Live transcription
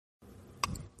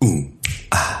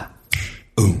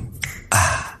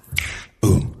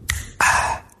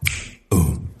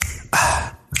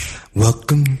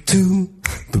Welcome to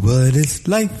the What is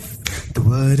Life, the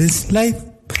What is Life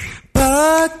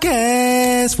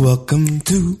podcast. Welcome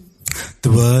to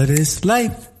the What is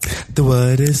Life, the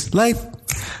What is Life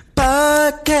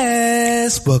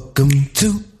podcast. Welcome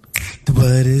to the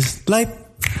What is Life,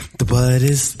 the What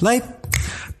is Life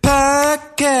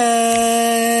podcast,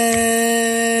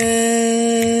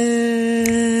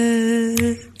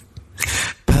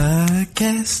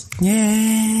 yeah.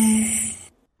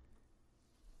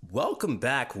 Welcome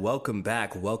back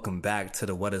to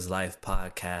the What is Life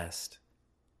podcast.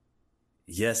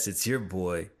 Yes, it's your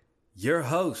boy, your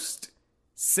host,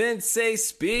 Sensei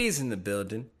Spees in the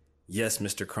building. Yes,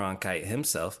 Mr. Cronkite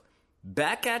himself,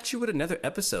 back at you with another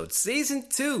episode, season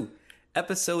 2,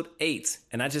 episode 8.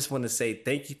 And I just want to say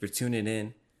thank you for tuning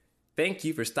in. Thank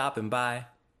you for stopping by.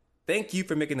 Thank you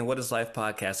for making the What is Life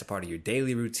podcast a part of your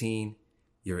daily routine,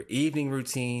 your evening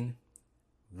routine,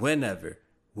 whenever,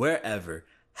 wherever,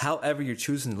 however you're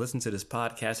choosing to listen to this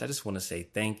podcast. I just want to say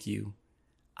thank you.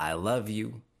 I love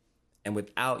you. And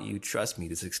without you, trust me,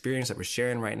 this experience that we're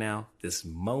sharing right now, this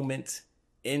moment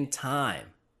in time,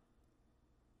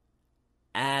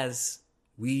 as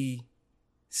we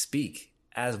speak,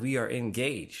 as we are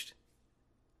engaged,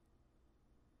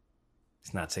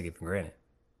 it's not taken for granted.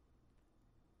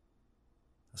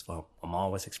 That's why I'm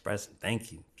always expressing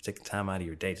thank you for taking time out of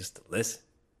your day just to listen.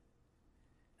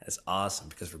 That's awesome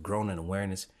because we're growing in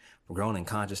awareness, we're growing in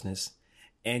consciousness.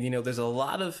 And there's a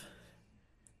lot of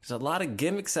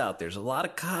gimmicks out there. There's a lot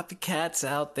of copycats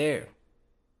out there.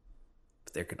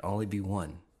 But there can only be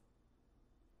one.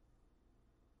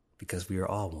 Because we are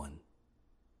all one.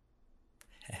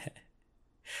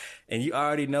 And you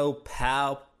already know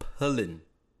Pal Pullen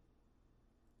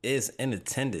is in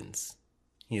attendance.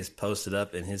 He is posted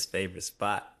up in his favorite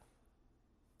spot.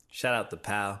 Shout out to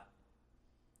Pal.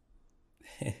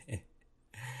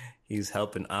 He's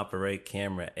helping operate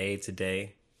camera A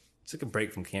today. Took a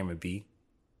break from camera B.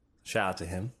 Shout out to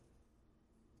him.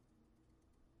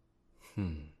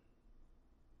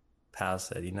 Pal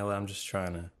said, you know what? I'm just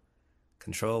trying to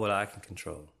control what I can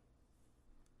control.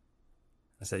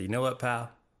 I said, you know what,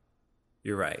 Pal?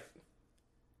 You're right.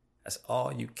 That's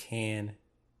all you can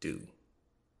do.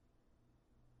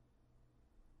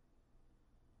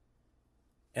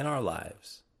 In our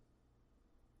lives,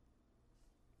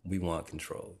 we want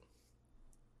control.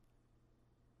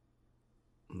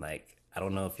 Like, I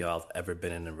don't know if y'all have ever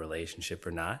been in a relationship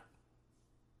or not,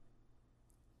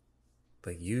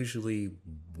 but usually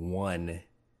one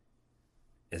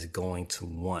is going to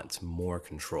want more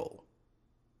control.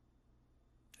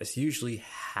 That's usually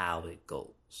how it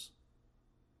goes.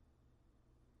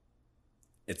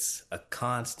 It's a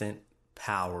constant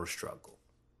power struggle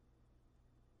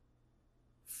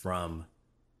from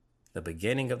the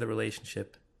beginning of the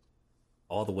relationship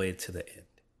all the way to the end.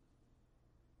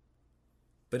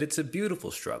 But it's a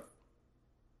beautiful struggle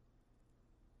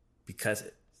because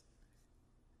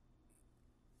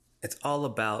it's all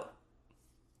about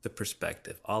the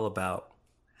perspective, all about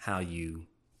how you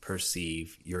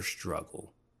perceive your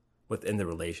struggle within the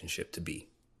relationship to be.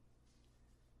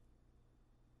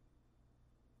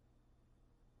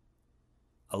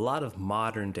 A lot of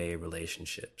modern day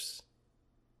relationships,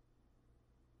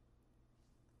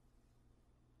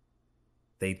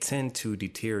 they tend to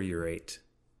deteriorate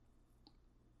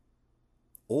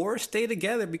or stay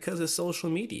together because of social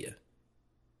media.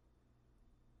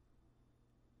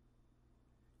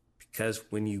 Because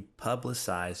when you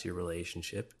publicize your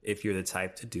relationship, if you're the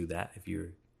type to do that, if you're,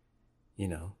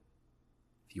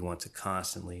 if you want to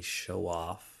constantly show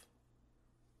off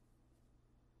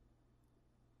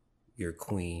your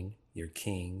queen, your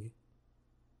king,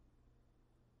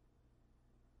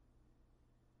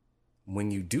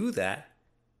 when you do that,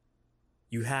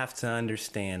 you have to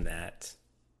understand that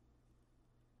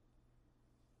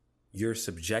you're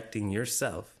subjecting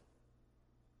yourself,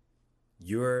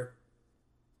 your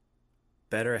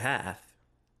better half,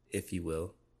 if you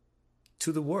will,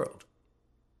 to the world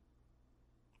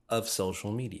of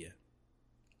social media.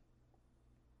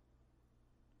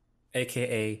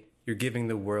 AKA, you're giving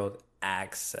the world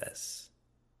access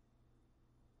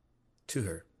to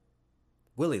her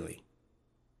willingly.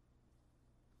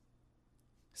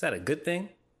 Is that a good thing?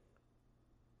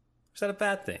 Or is that a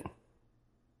bad thing?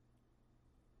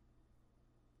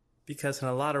 Because in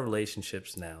a lot of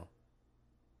relationships now,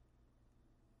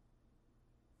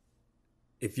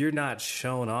 if you're not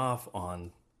shown off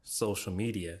on social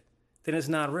media, then it's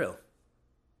not real.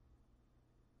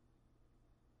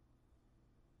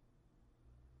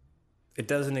 It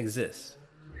doesn't exist.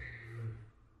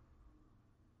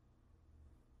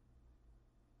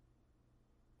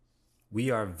 We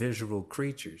are visual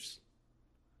creatures.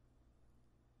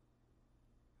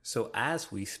 So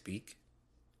as we speak,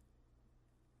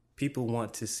 people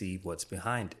want to see what's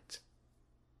behind it.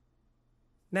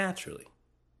 Naturally.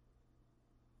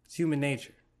 It's human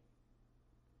nature.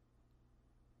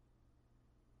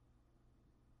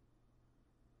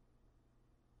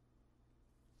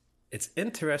 It's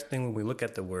interesting when we look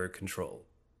at the word control.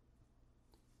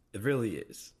 It really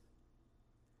is.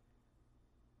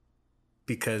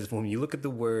 Because when you look at the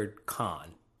word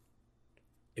con,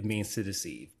 it means to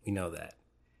deceive. We know that.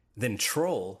 Then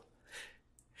troll,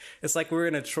 it's like we're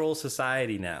in a troll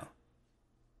society now.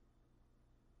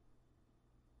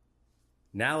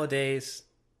 Nowadays,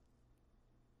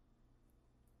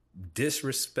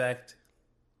 disrespect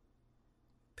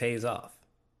pays off.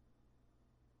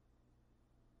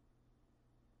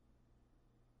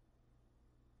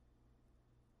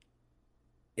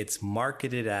 It's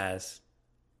marketed as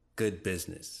good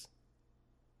business.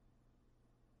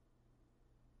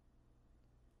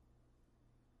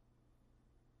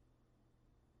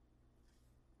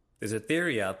 There's a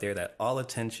theory out there that all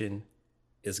attention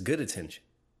is good attention.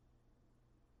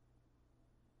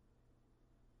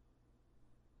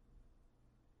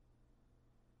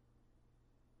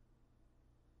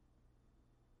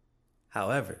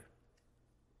 However,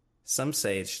 some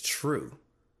say it's true.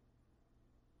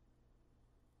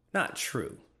 Not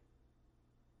true.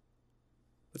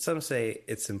 But some say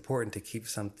it's important to keep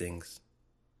some things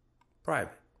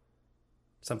private,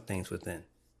 some things within.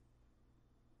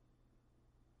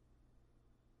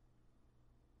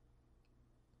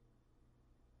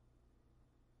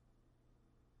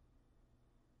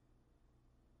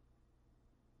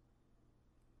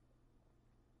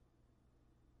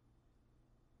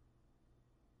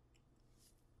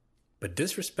 But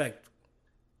disrespect,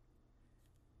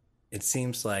 it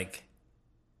seems like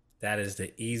that is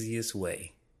the easiest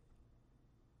way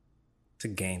to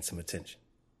gain some attention.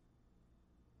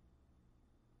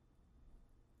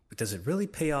 But does it really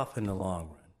pay off in the long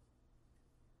run?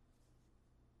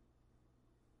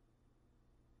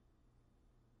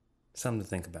 Something to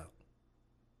think about.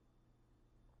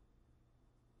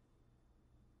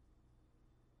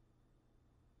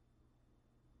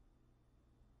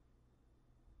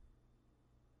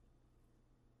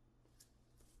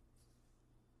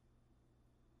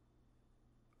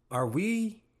 Are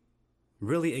we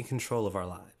really in control of our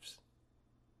lives?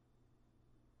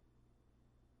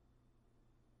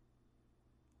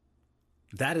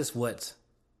 That is what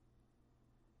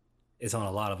is on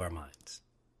a lot of our minds.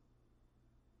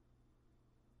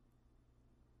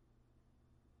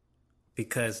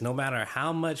 Because no matter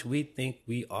how much we think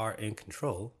we are in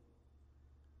control,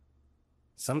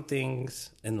 some things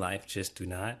in life just do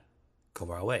not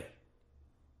go our way.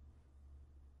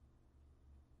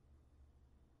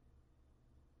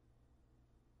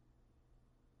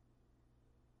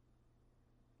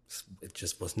 It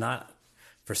just was not,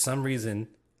 for some reason,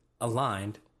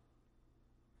 aligned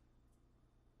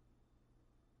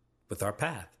with our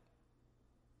path.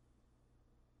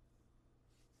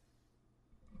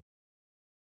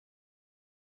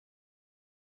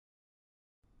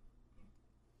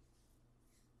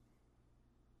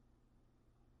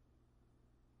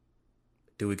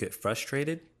 Do we get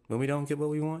frustrated when we don't get what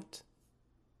we want?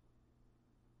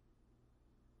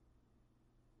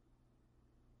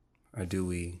 Or do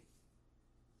we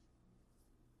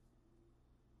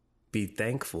be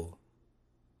thankful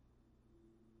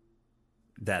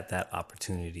that that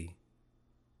opportunity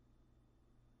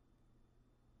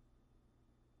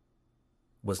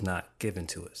was not given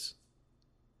to us?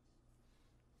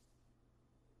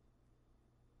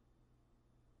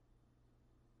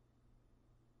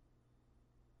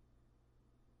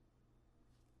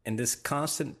 And this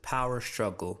constant power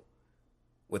struggle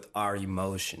with our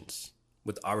emotions,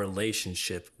 with our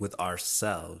relationship with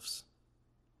ourselves,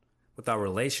 with our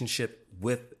relationship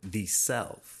with the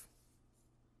self.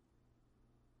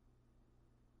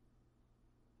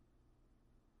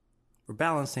 We're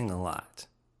balancing a lot.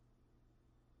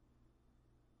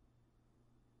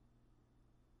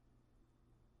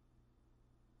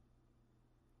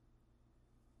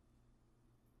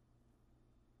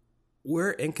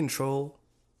 We're in control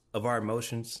of our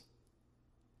emotions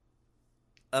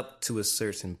up to a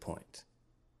certain point.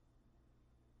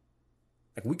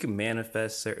 Like we can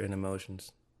manifest certain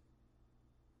emotions,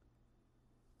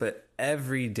 but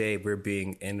every day we're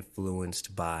being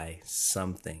influenced by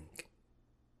something.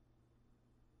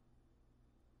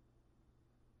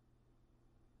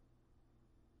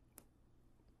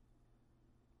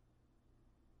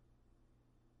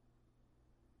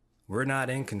 We're not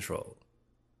in control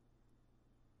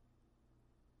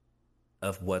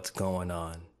of what's going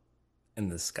on in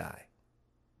the sky.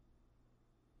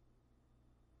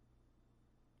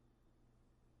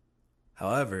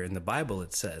 However, in the Bible,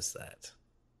 it says that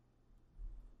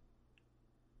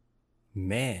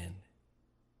man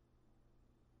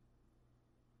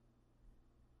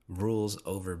rules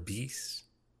over beasts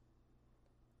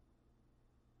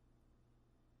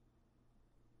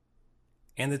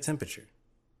and the temperature.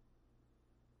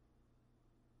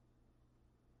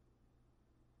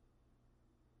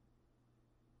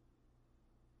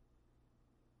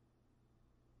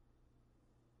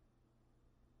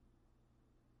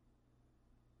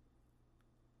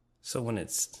 So when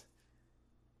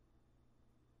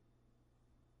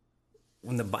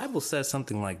the Bible says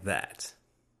something like that,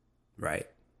 right?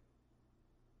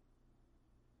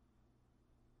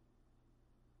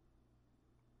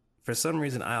 For some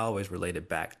reason, I always relate it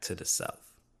back to the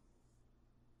South.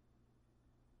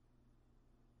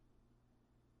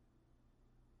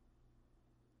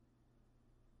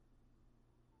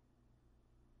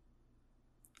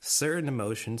 Certain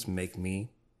emotions make me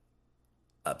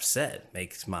upset,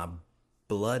 makes my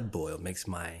blood boil, makes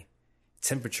my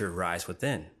temperature rise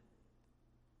within.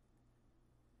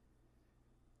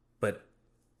 But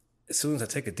as soon as I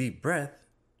take a deep breath,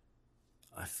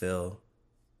 I feel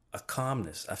a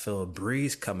calmness. I feel a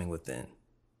breeze coming within.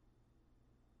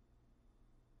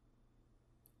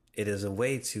 It is a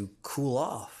way to cool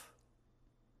off.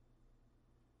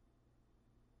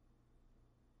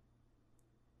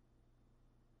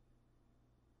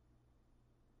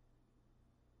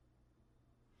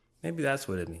 Maybe that's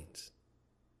what it means.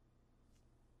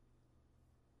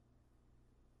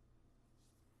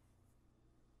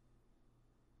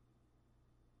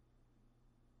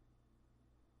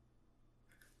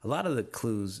 A lot of the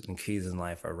clues and keys in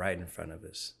life are right in front of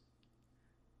us.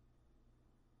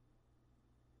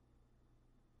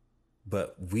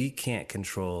 But we can't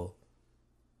control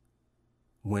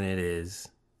when it is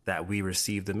that we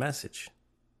receive the message.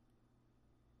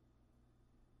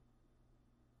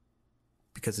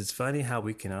 Because it's funny how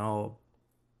we can all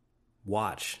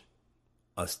watch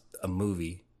a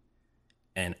movie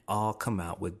and all come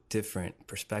out with different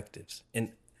perspectives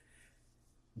and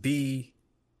be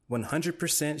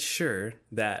 100% sure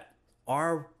that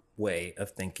our way of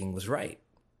thinking was right.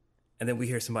 And then we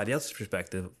hear somebody else's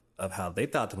perspective of how they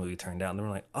thought the movie turned out, and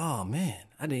we're like, "Oh man,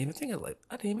 I didn't even think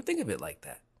of it like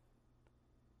that."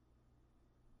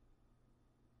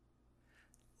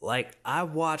 Like, I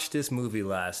watched this movie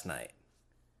last night.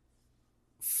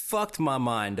 Fucked my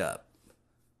mind up.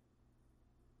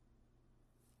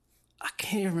 I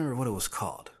can't even remember what it was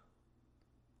called.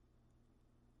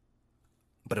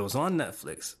 But it was on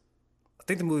Netflix. I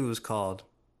think the movie was called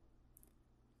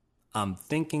I'm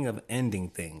Thinking of Ending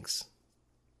Things.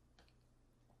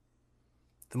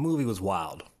 The movie was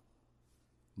wild.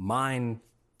 Mind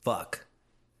fuck.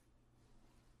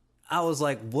 I was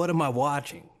like, what am I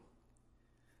watching?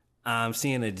 I'm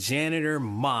seeing a janitor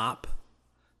mop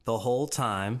the whole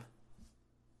time.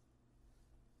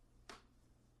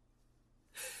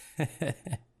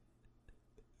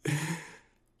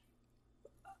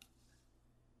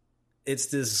 It's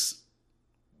this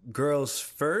girl's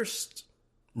first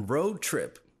road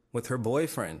trip with her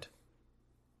boyfriend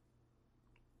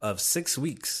of 6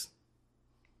 weeks.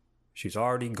 She's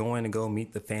already going to go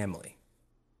meet the family.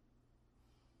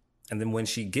 And then when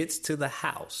she gets to the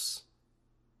house,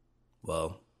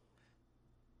 well,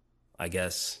 I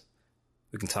guess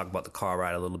we can talk about the car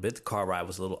ride a little bit. The car ride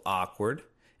was a little awkward.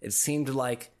 It seemed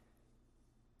like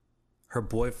her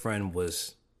boyfriend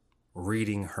was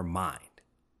reading her mind.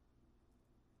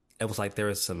 It was like there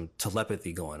was some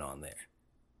telepathy going on there.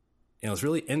 And it was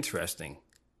really interesting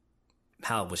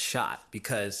how it was shot,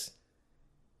 because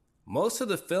most of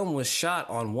the film was shot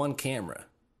on one camera,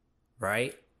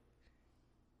 right?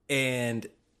 And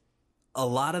a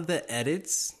lot of the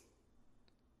edits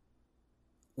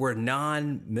were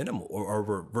non-minimal or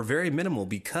were very minimal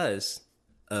because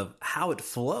of how it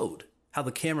flowed, how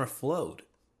the camera flowed,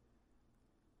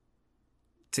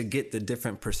 to get the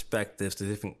different perspectives,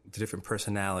 the different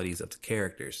personalities of the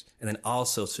characters, and then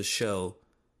also to show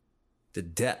the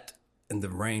depth and the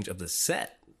range of the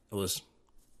set. I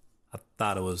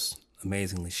thought it was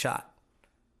amazingly shot.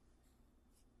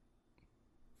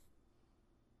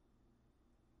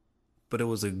 But it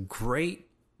was a great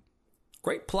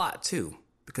plot too,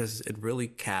 because it really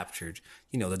captured,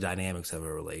 the dynamics of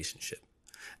a relationship,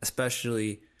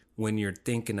 especially when you're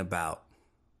thinking about,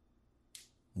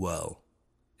 well,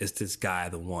 is this guy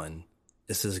the one?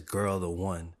 Is this girl the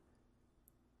one?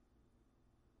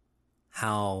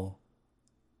 How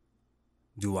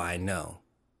do I know?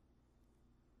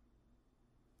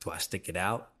 Do I stick it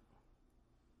out?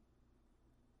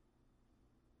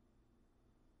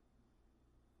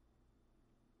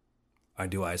 Or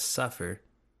do I suffer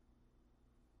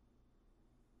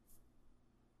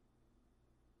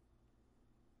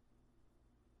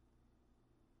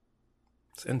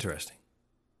It's interesting.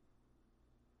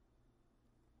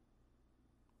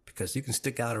 Because you can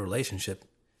stick out a relationship,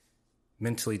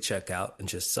 mentally check out, and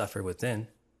just suffer within.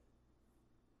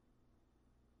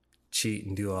 Cheat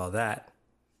and do all that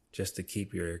just to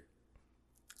keep your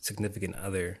significant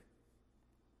other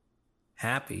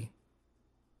happy.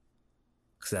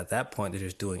 Because at that point, they're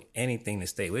just doing anything to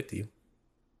stay with you.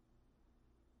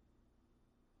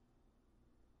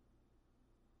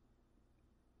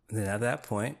 And then at that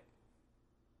point,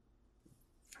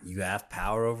 you have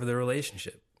power over the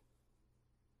relationship.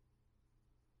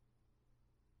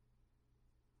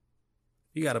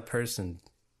 You got a person,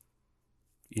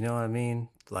 you know what I mean?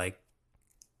 Like,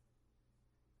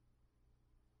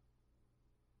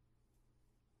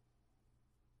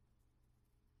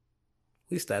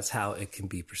 at least that's how it can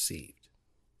be perceived.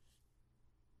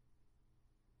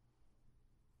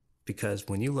 Because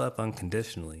when you love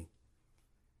unconditionally,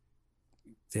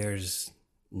 there's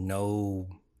no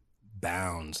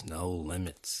bounds, no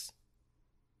limits.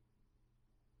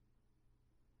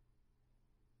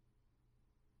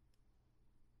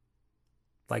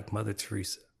 Like Mother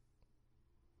Teresa.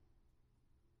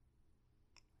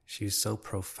 She's so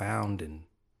profound in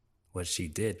what she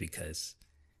did because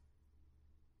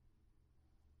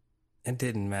it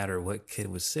didn't matter what kid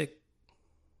was sick.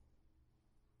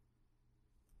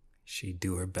 She'd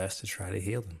do her best to try to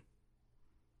heal them.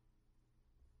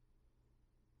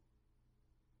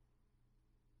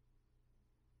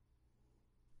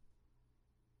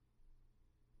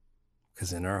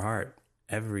 Because in her heart,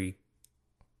 every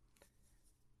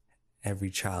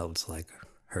child's like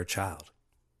her child.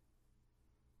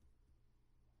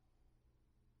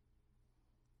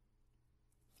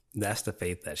 That's the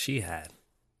faith that she had.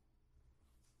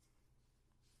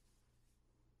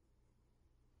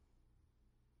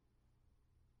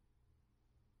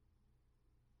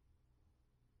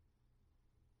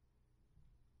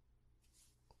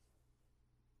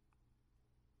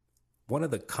 One of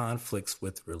the conflicts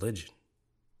with religion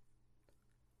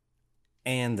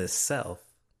and the self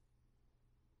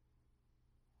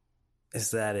is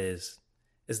that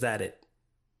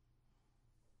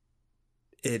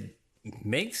it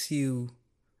makes you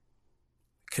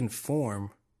conform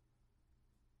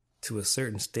to a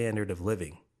certain standard of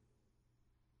living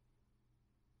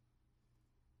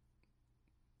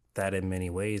that in many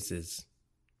ways is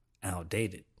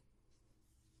outdated.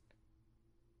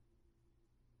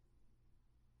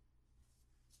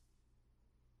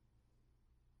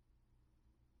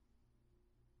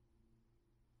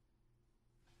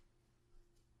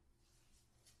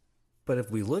 But if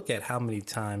we look at how many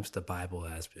times the Bible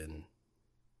has been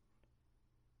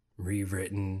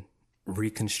rewritten,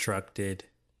 reconstructed,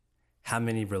 how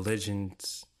many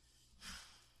religions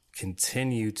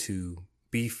continue to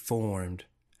be formed,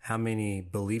 how many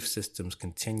belief systems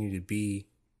continue to be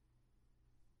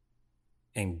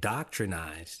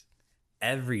indoctrinized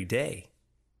every day,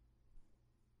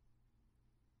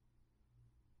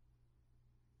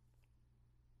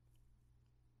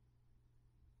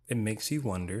 it makes you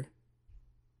wonder,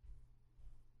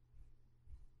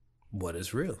 what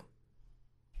is real?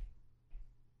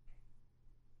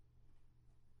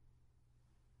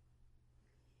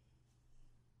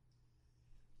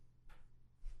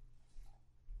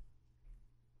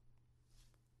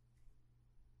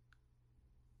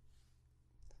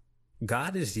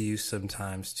 God is used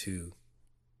sometimes to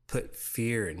put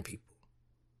fear in people.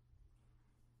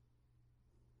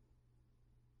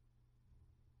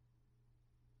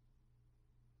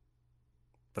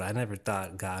 But I never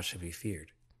thought God should be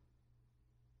feared.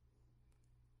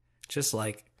 Just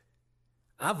like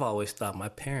I've always thought my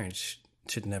parents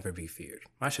should never be feared.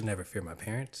 I should never fear my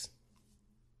parents.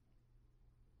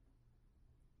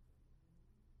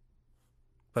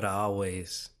 But I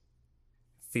always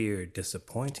feared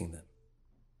disappointing them.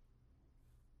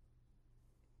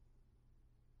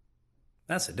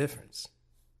 That's a difference.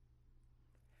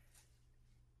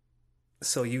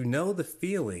 So you know the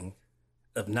feeling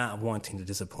of not wanting to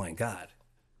disappoint God.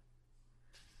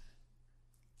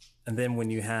 And then when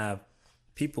you have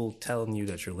people telling you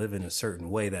that you're living a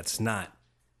certain way that's not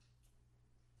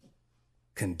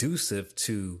conducive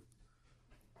to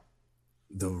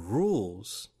the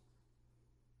rules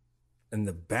and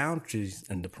the boundaries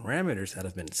and the parameters that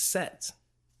have been set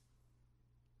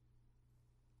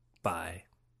by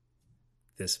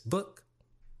this book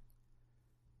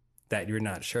that you're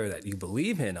not sure that you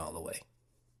believe in all the way,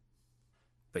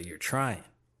 but you're trying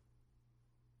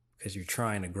because you're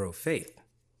trying to grow faith.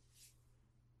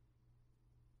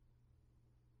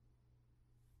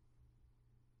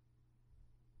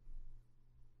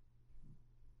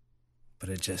 But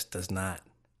it just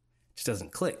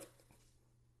doesn't click.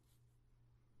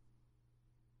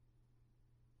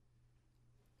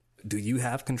 Do you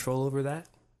have control over that?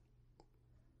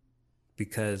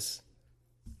 Because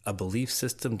a belief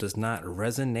system does not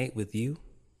resonate with you?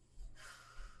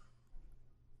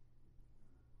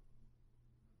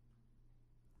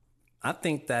 I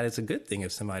think that is a good thing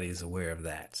if somebody is aware of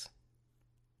that.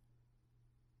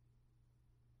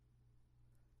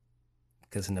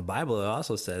 Because in the Bible, it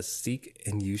also says, seek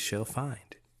and you shall find.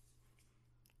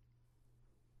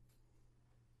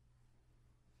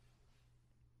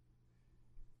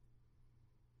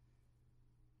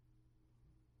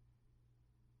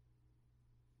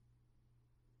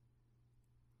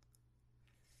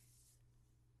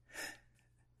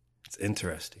 It's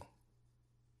interesting.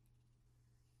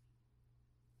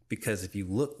 Because if you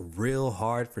look real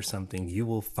hard for something, you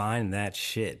will find that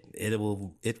shit. It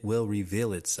will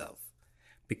reveal itself.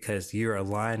 Because you're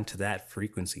aligned to that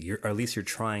frequency. Or at least you're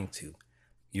trying to.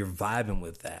 You're vibing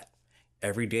with that.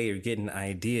 Every day you're getting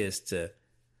ideas to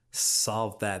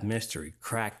solve that mystery,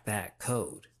 crack that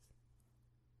code.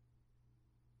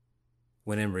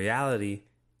 When in reality,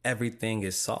 everything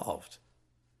is solved.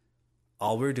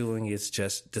 All we're doing is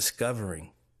just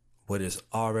discovering what has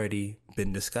already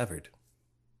been discovered.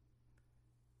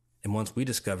 And once we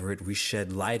discover it, we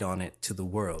shed light on it to the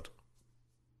world.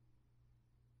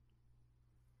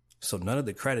 So none of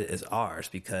the credit is ours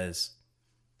because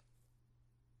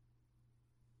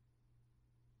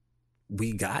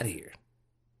we got here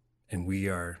and we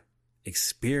are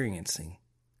experiencing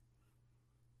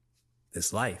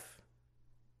this life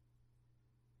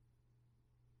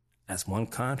as one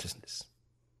consciousness.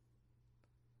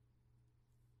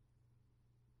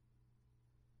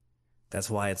 That's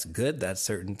why it's good that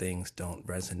certain things don't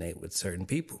resonate with certain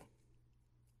people,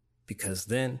 because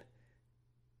then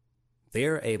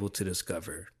they're able to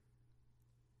discover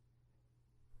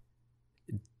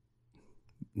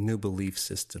new belief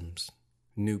systems,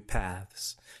 new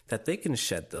paths that they can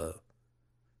shed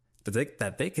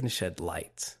that they can shed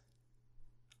light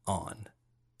on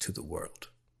to the world.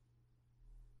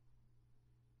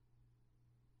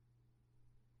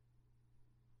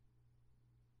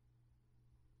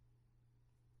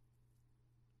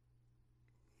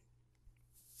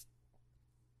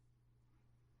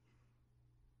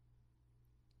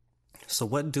 So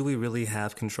what do we really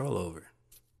have control over?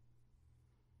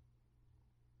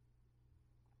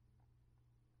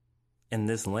 In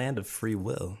this land of free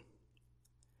will,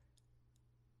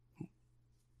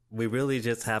 we really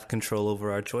just have control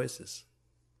over our choices.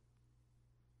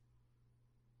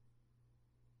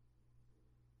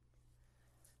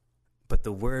 But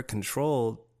the word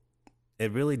control,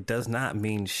 it really does not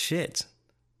mean shit.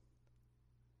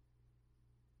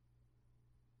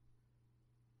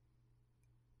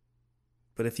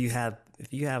 But if you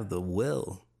have the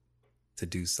will to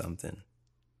do something,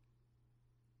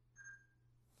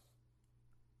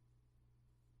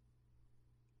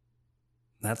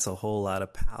 that's a whole lot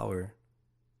of power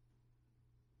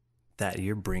that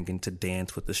you're bringing to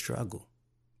dance with the struggle.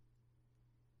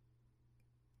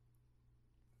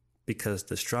 Because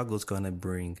the struggle is going to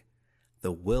bring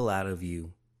the will out of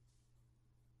you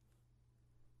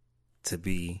to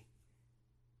be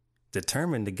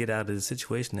determined to get out of the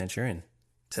situation that you're in,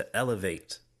 to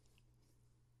elevate.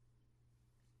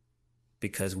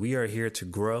 Because we are here to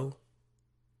grow,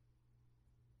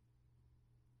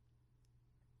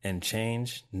 and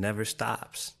change never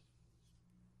stops.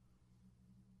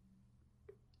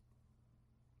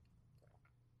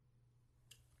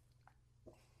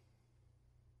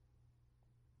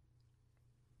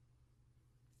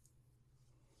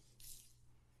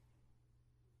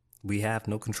 We have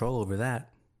no control over that.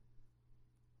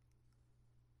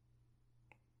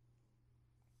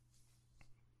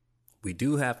 We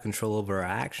do have control over our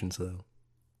actions, though.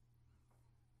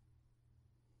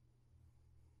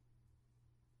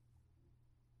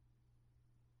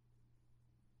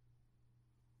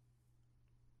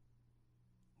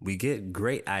 We get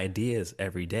great ideas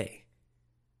every day.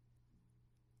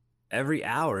 Every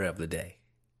hour of the day.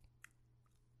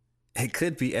 It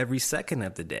could be every second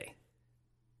of the day.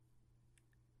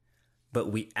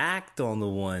 But we act on the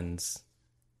ones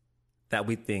that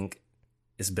we think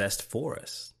is best for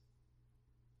us.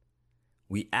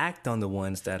 We act on the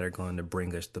ones that are going to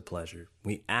bring us the pleasure.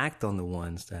 We act on the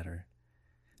ones that are,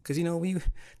 because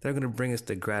they're going to bring us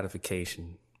the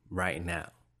gratification right now.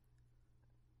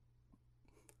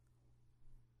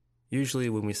 Usually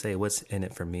when we say what's in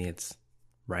it for me, it's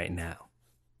right now.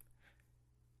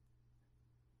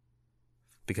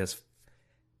 Because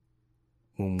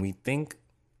when we think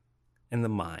in the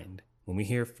mind, when we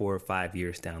hear 4 or 5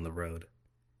 years down the road,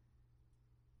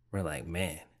 we're like,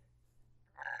 man,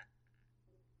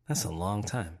 that's a long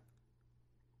time.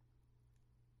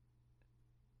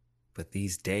 But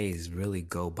these days really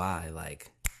go by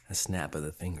like a snap of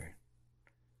the finger.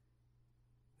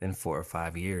 Then 4 or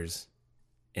 5 years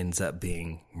ends up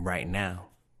being right now.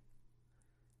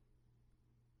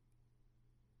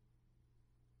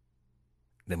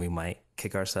 Then we might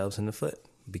kick ourselves in the foot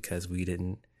because we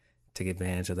didn't take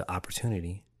advantage of the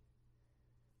opportunity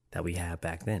that we had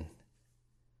back then.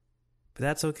 But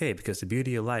that's okay, because the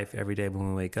beauty of life, every day when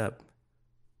we wake up,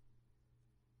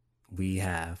 we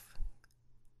have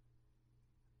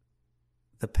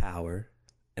the power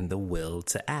and the will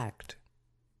to act.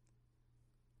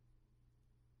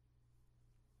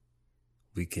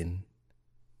 We can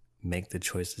make the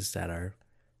choices that are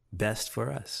best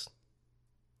for us.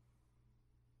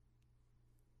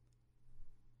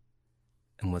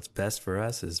 And what's best for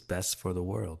us is best for the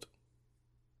world.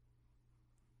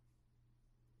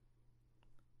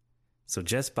 So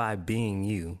just by being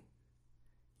you,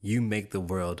 you make the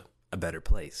world a better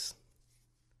place.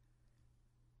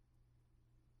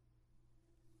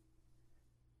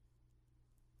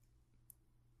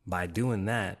 By doing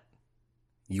that,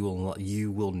 you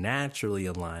will naturally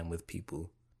align with people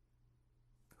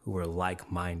who are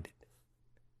like-minded,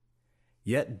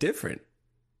 yet different,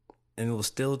 and it will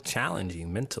still challenge you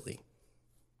mentally.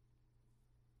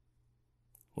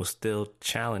 Will still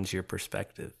challenge your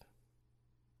perspective.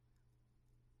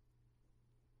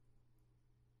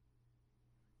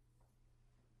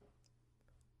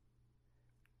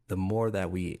 The more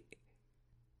that we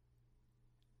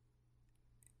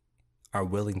are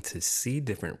willing to see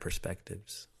different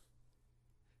perspectives,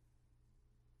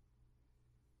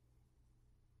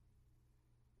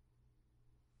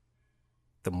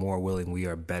 the more willing we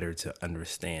are better to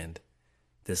understand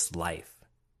this life,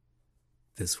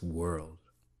 this world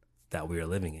that we are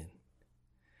living in.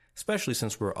 Especially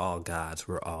since we're all gods,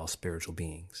 we're all spiritual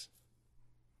beings.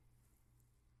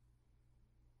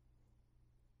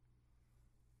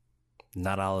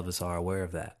 Not all of us are aware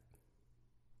of that.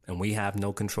 And we have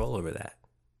no control over that.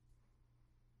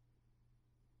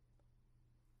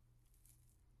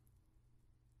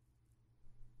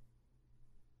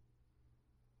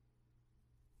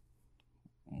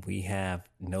 We have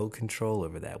no control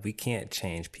over that. We can't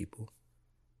change people.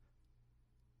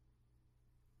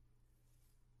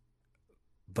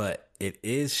 But it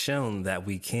is shown that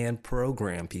we can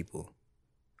program people.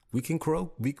 We can program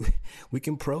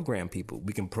people.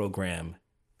 We can program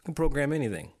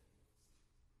anything.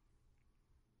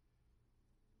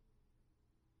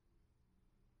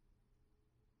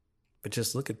 But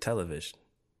just look at television.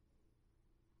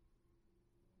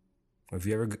 Have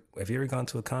you ever gone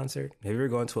to a concert? Have you ever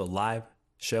gone to a live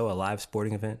show, a live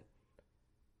sporting event?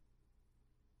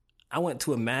 I went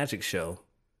to a magic show,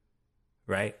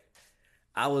 right?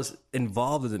 I was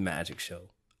involved in the magic show.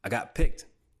 I got picked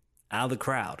out of the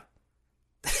crowd.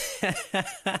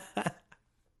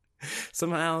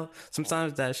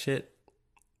 Sometimes that shit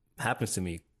happens to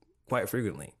me quite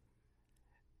frequently.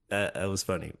 It was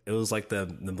funny. It was like the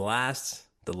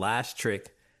last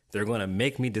trick. They're going to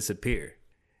make me disappear.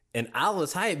 And I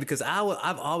was hyped because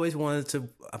I've always wanted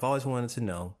to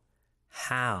know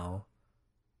how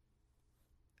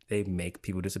they make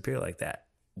people disappear like that.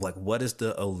 Like, what is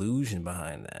the illusion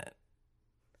behind that?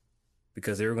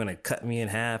 Because they were going to cut me in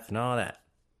half and all that.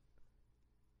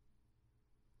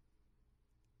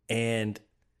 And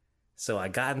so I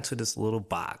got into this little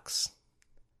box,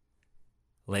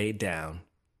 laid down.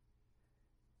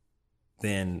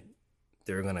 Then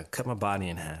they were going to cut my body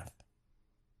in half.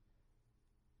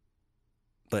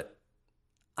 But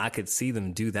I could see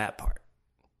them do that part.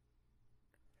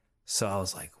 So I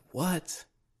was like, what?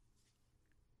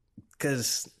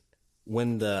 Because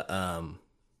when the,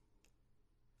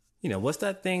 what's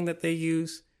that thing that they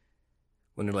use?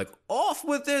 When they're like, off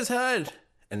with his head.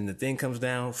 And the thing comes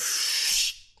down.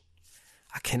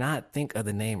 I cannot think of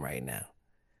the name right now.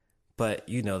 But,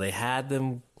 they had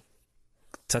them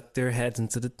tuck their heads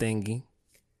into the thingy.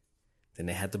 Then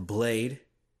they had the blade.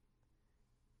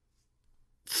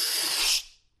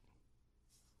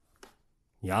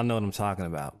 Y'all know what I'm talking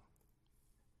about.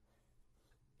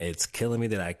 It's killing me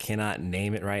that I cannot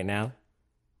name it right now,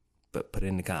 but put it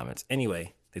in the comments.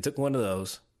 Anyway, they took one of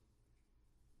those,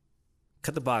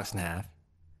 cut the box in half.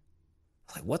 I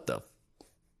was like, what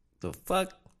the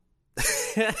fuck?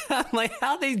 I'm like,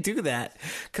 how'd they do that?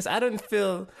 Because I didn't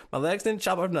feel, my legs didn't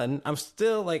chop or nothing. I'm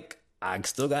still like, I'm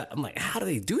like, how do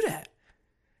they do that?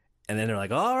 And then they're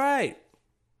like, all right,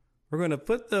 we're going to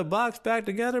put the box back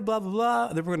together, blah, blah, blah.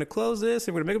 And then we're going to close this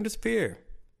and we're going to make them disappear.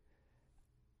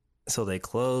 So they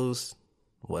closed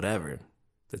whatever,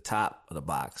 the top of the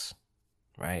box,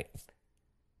 right?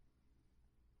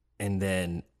 And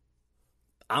then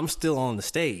I'm still on the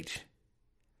stage.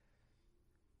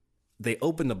 they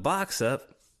opened the box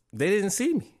up, they didn't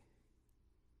see me.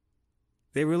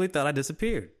 They really thought I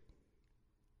disappeared.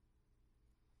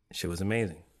 Shit was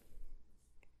amazing.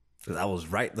 Because I was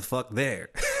right the fuck there.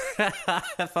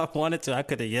 If I wanted to, I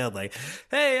could have yelled like,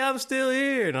 hey, I'm still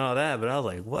here and all that. But I was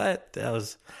like, what?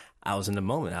 I was in the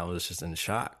moment. I was just in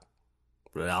shock.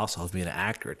 But I also was being an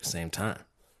actor at the same time.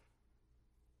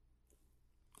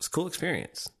 It's a cool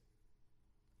experience.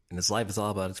 And this life is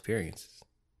all about experiences.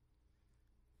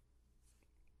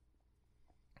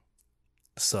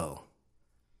 So,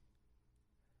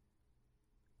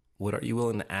 what are you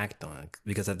willing to act on?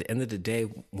 Because at the end of the day,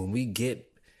 when we get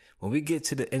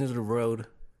to the end of the road,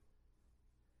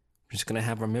 we're just going to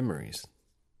have our memories.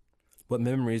 What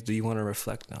memories do you want to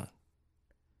reflect on?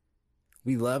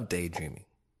 We love daydreaming.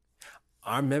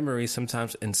 Our memories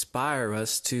sometimes inspire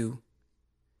us to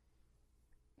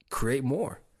create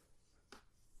more.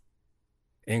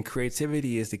 And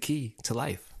creativity is the key to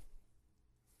life.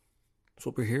 That's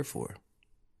what we're here for.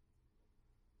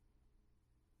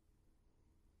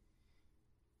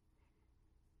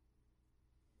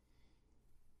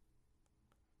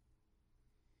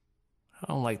 I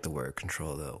don't like the word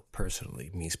control, though, personally,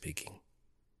 me speaking.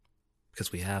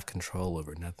 Because we have control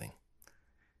over nothing.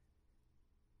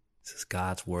 This is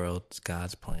God's world. It's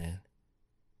God's plan.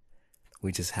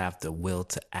 We just have the will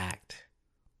to act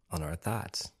on our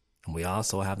thoughts. And we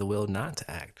also have the will not to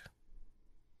act.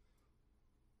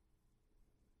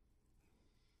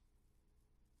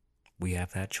 We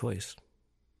have that choice.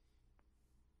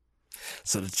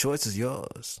 So the choice is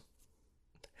yours.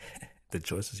 The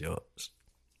choice is yours.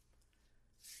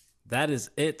 That is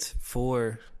it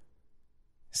for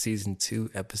Season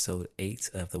 2, Episode 8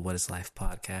 of the What is Life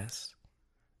podcast.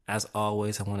 As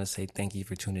always, I want to say thank you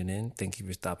for tuning in. Thank you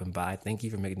for stopping by. Thank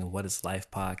you for making the What is Life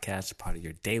podcast a part of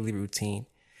your daily routine,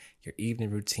 your evening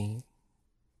routine,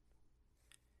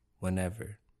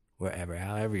 whenever, wherever,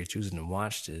 however you're choosing to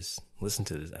watch this, listen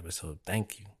to this episode.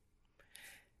 Thank you.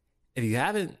 If you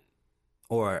haven't,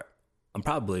 or I'm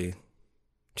probably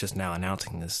just now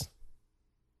announcing this,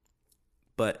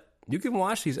 but you can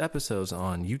watch these episodes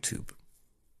on YouTube.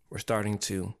 We're starting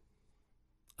to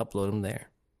upload them there.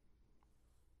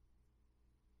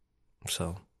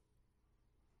 So,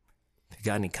 if you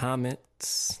got any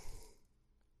comments,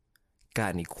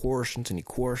 got any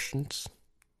questions,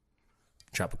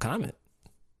 drop a comment.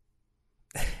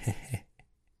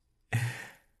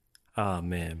 Oh,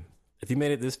 man. If you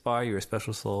made it this far, you're a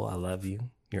special soul. I love you.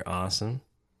 You're awesome.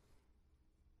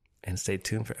 And stay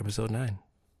tuned for episode 9.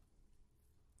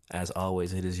 As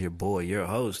always, it is your boy, your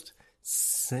host,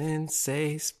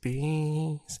 Sensei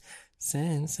Spees.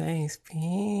 Sensei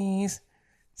Spees.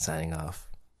 Signing off.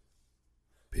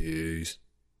 Peace.